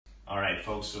Alright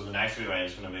folks, so the next wee while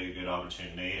is going to be a good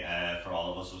opportunity for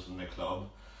all of us within the club,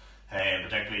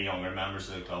 particularly younger members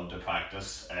of the club, to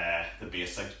practice the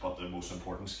basics but the most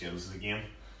important skills of the game.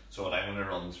 So what I'm going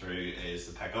to run through is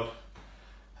the pickup.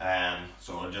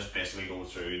 So I'll just basically go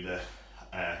through the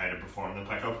how to perform the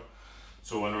pickup.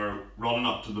 So when we're running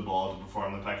up to the ball to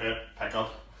perform the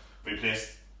pickup, we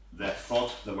place the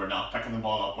foot that we're not picking the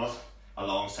ball up with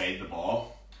alongside the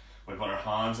ball. We put our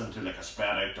hands into like a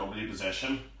spread out W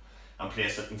position and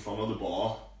place it in front of the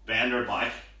ball, bend our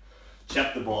back,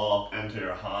 chip the ball up into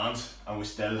our hands, and we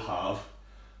still have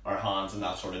our hands in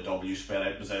that sort of W spread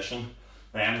out position.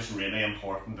 Then it's really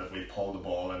important that we pull the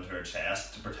ball into our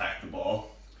chest to protect the ball.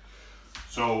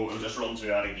 So we'll just run through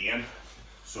that again.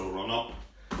 So run up,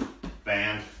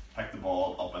 bend, pick the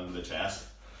ball up into the chest.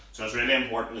 So it's really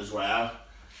important as well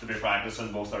to be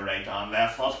practicing both our right and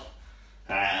left foot.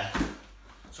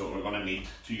 So we're going to need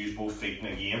to use both feet in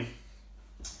a game.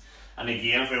 And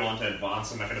again, if we want to advance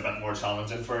and make it a bit more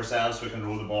challenging for ourselves, we can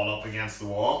roll the ball up against the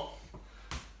wall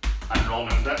and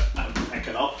run into it and pick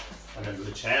it up and into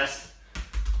the chest.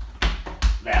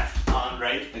 Left and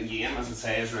right, again, as I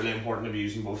say, is really important to be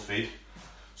using both feet.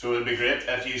 So it would be great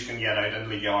if you can get out into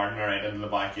the garden or out into the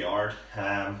backyard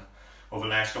over the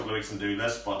next couple of weeks and do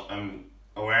this, but I'm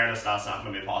aware that that's not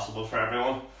going to be possible for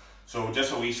everyone. So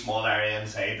just a wee small area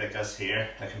inside like this here,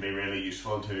 it can be really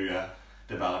useful to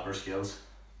develop our skills.